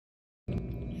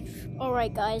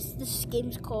Alright guys, this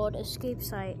game's called Escape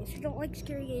Site. If you don't like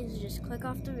scary games, just click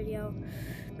off the video.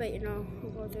 But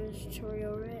we'll go through this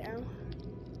tutorial right now.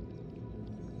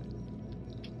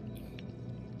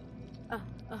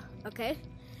 Okay.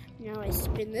 Now I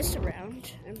spin this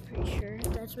around. I'm pretty sure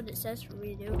that's what it says for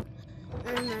me to do.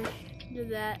 And then I do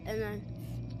that, and then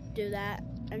do that,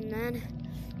 and then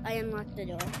I unlock the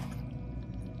door.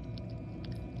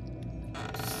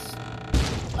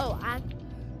 Oh,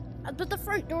 but the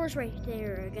front door's right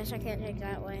there. I guess I can't take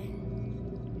that way.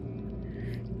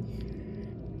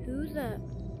 Who the?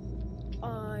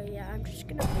 Oh, yeah, I'm just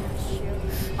gonna pass you.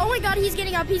 Oh my god, he's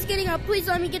getting up. He's getting up. Please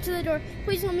let me get to the door.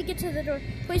 Please let me get to the door.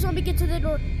 Please let me get to the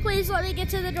door. Please let me get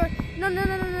to the door. No.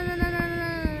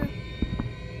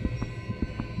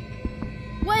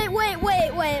 Wait.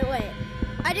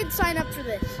 I didn't sign up for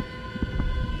this.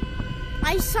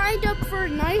 I signed up for a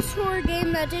nice horror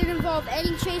game that didn't involve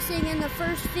any chasing in the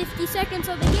first 50 seconds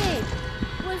of the game.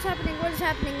 What is happening? What is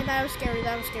happening? And that was scary.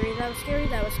 That was scary. That was scary.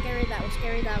 That was scary. That was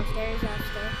scary. That was scary. That was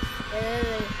scary.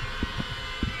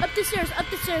 Up the stairs. Up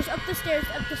the stairs. Up the stairs.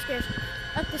 Up the stairs.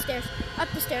 Up the stairs. Up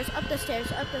the stairs. Up the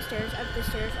stairs. Up the stairs. Up the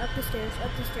stairs. Up the stairs. Up the stairs.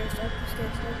 Up the stairs. Up the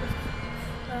stairs.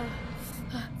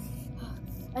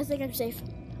 I think I'm safe.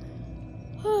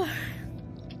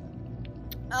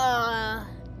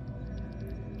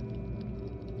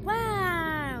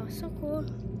 Wow, so cool.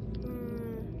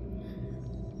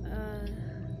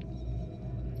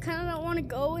 Kind of don't want to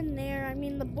go in there. I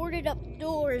mean, the boarded up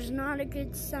door is not a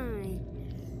good sign.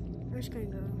 I'm just gonna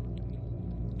go.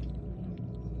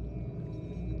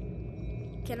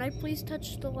 Can I please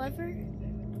touch the lever?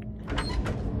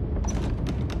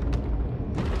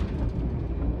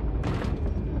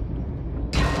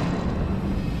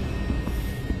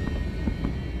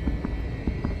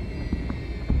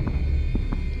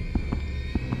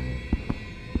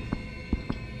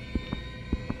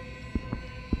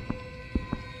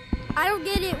 I don't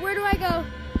get it. Where do I go?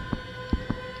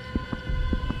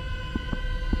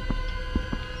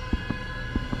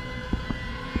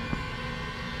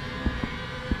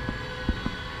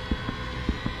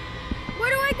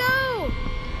 Where do I go?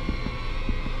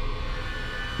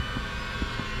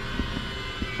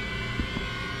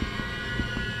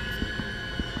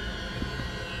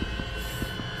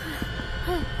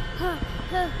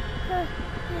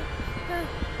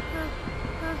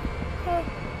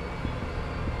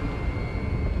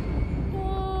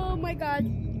 Oh my god.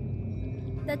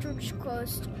 That door's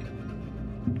closed.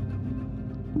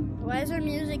 Why is there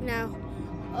music now?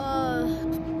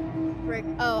 Frick.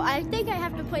 Oh, I think I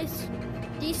have to place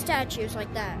these statues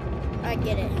like that. I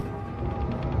get it.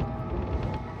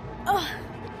 Oh.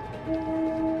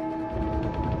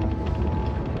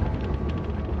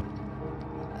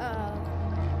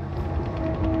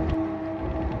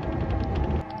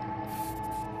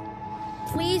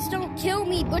 Please don't kill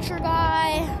me, butcher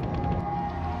guy.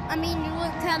 I mean, you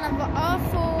look kind of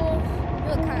awful. You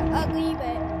look kind of ugly,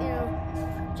 but,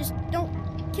 just don't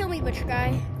kill me, butcher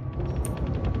guy.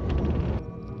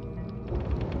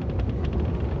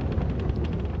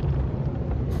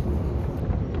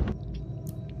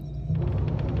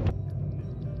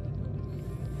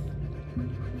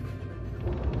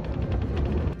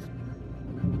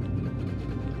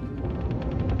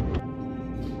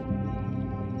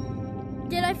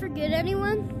 Did I forget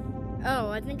anyone? Oh,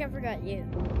 I think I forgot you.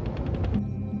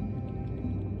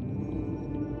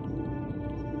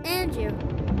 And you.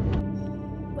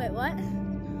 Wait, what?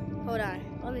 Hold on.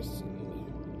 Let me see.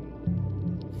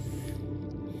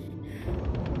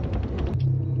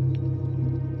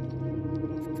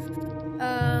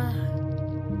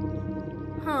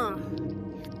 Huh.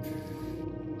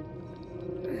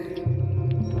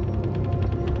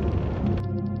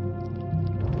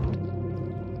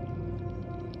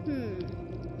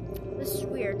 This is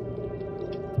weird.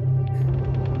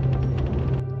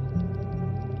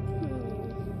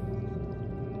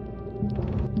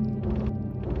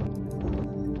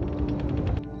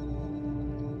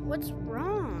 What's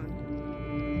wrong?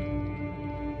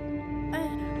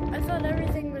 I thought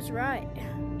everything was right.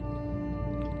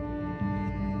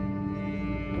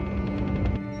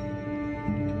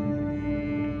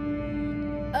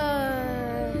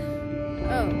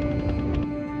 Oh.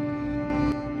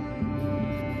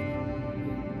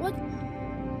 What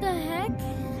the heck?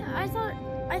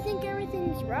 I think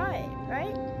everything's right?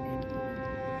 Frick.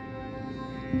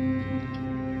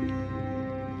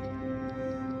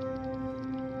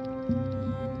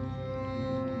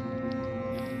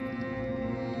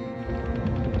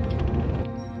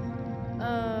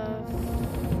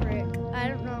 I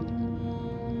don't know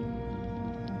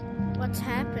what's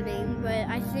happening, but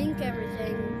I think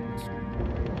everything's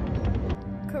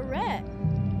correct.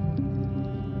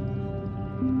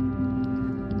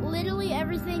 Literally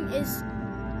everything is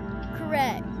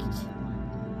correct.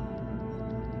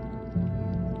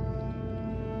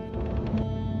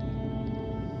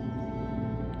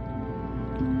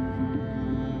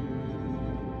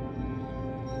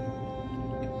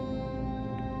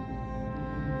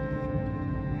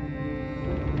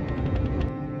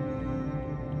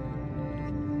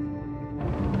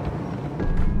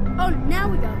 Oh, now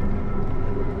we go.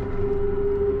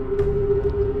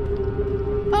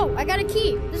 Oh, I got a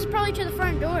key. This is probably to the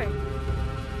front door.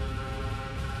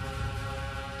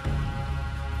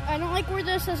 I don't like where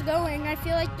this is going. I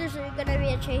feel like there's gonna be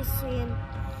a chase scene.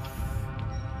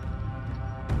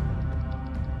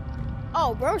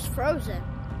 Oh, bro's frozen.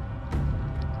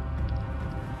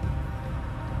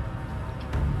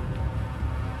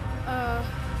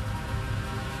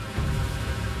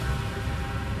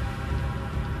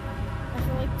 I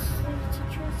feel like it's a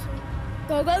chase scene.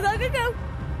 Go, go, go, go, go!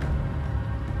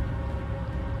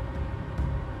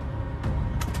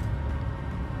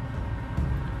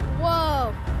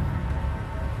 Whoa.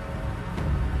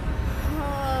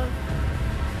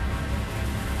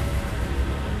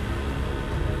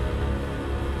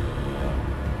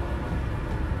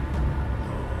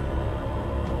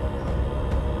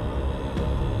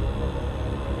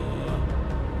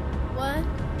 What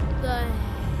the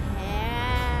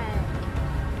heck?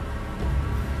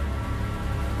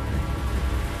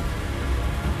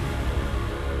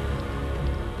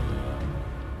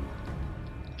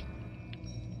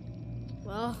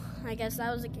 Well, I guess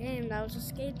that was a game. That was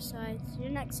Escape Side. See you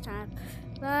next time.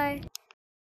 Bye.